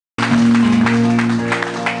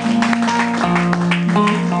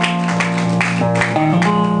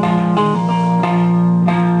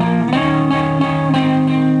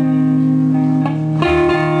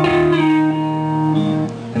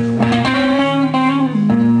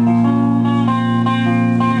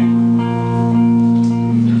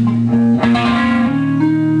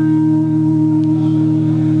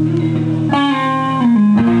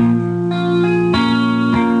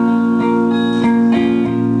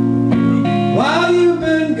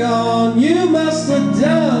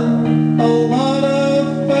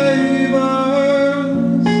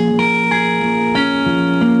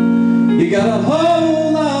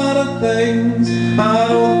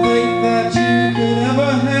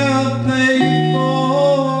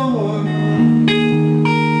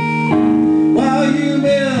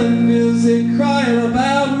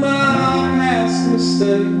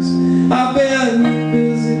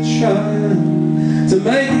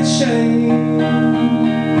change.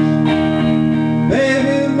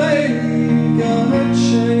 Baby, make a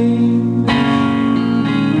change.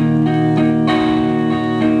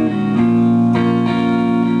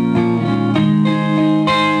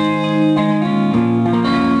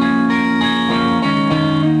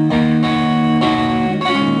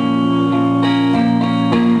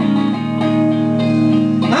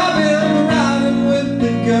 I've been riding with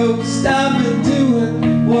the ghost. I've been doing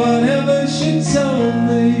whatever she told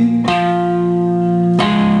me.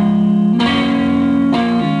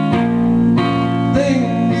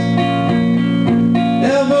 Things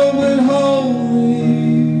never would hold me.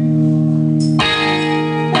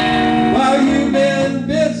 While you've been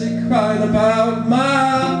busy crying about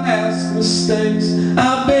my past mistakes,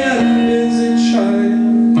 I've been busy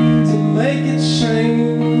trying to make it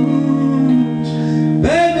change.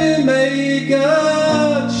 Baby, make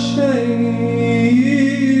a change.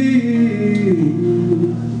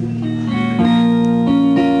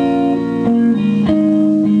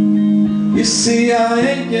 You see, I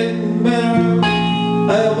ain't getting better,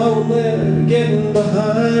 I'm only getting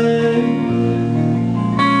behind.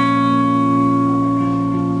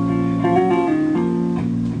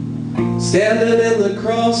 Standing in the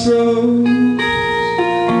crossroads,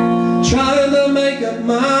 trying to make up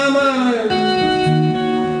my mind.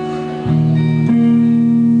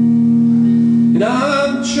 And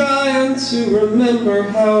I'm trying to remember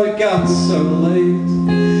how it got so late.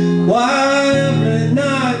 Why every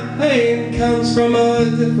night pain comes from a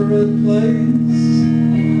different place.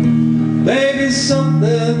 Baby,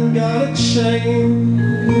 something gotta change.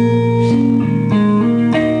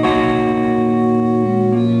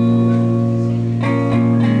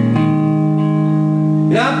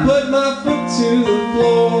 And I put my foot to the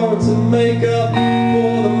floor to make up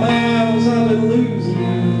for the miles I've been losing.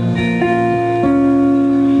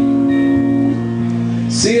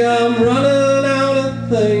 See, I'm running out of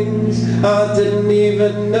things I didn't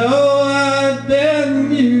even know I'd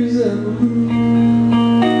been using.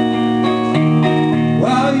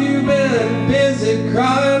 While you've been busy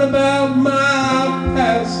crying about my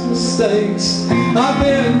past mistakes, I've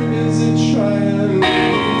been busy trying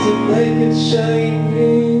to make it change.